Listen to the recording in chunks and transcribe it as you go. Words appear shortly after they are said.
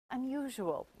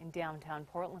Unusual in downtown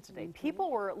Portland today. People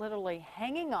were literally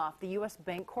hanging off the U.S.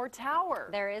 Bancorp Tower.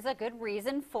 There is a good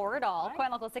reason for it all.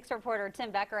 KOIN Local 6 reporter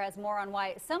Tim Becker has more on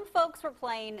why some folks were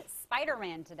playing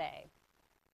Spider-Man today.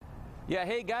 Yeah,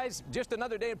 hey guys, just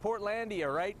another day in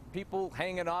Portlandia, right? People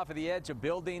hanging off of the edge of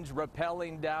buildings,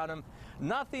 rappelling down them.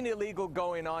 Nothing illegal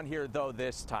going on here, though,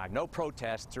 this time. No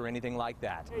protests or anything like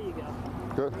that. There you go.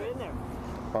 Good. You're in there.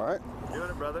 All right. Doing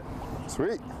it, brother.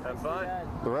 Sweet. Have fun.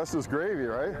 The rest is gravy,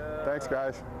 right? Yeah. Thanks,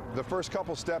 guys. The first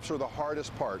couple steps are the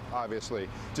hardest part, obviously.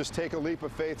 Just take a leap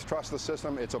of faith, trust the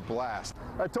system. It's a blast.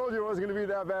 I told you it wasn't going to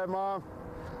be that bad, Mom.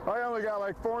 I only got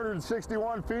like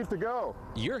 461 feet to go.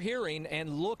 You're hearing and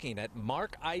looking at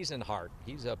Mark Eisenhart.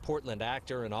 He's a Portland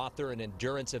actor and author, an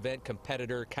endurance event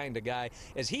competitor kind of guy,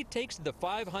 as he takes the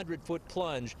 500-foot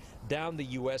plunge down the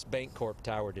U.S. Bancorp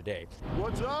Tower today.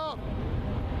 What's up?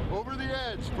 Over the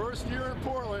edge. First year in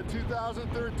Portland,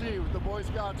 2013 with the Boy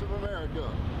Scouts of America.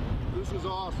 This is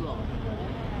awesome.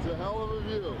 It's a hell of a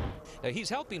view. Now, he's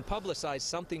helping publicize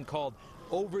something called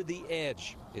Over the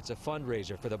Edge. It's a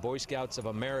fundraiser for the Boy Scouts of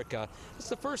America. It's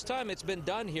the first time it's been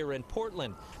done here in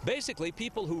Portland. Basically,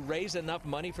 people who raise enough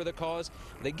money for the cause,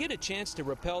 they get a chance to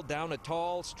rappel down a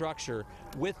tall structure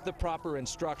with the proper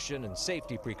instruction and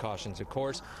safety precautions, of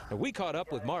course. Now, we caught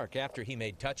up with Mark after he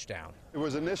made touchdown. It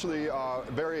was initially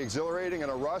very exhilarating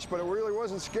and a rush, but it really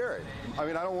wasn't scary. I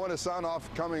mean, I don't want to sound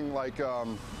off coming like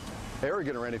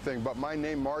arrogant or anything, but my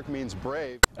name, Mark, means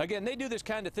brave. Again, they do this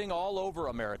kind of thing all over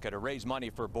America to raise money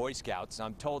for Boy Scouts.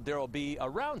 I'm told there will be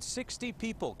around 60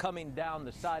 people coming down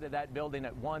the side of that building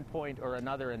at one point or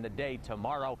another in the day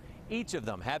tomorrow, each of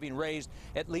them having raised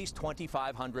at least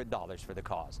 $2,500 for the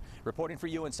cause. Reporting for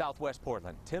you in Southwest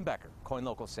Portland, Tim Becker, KOIN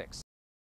Local 6.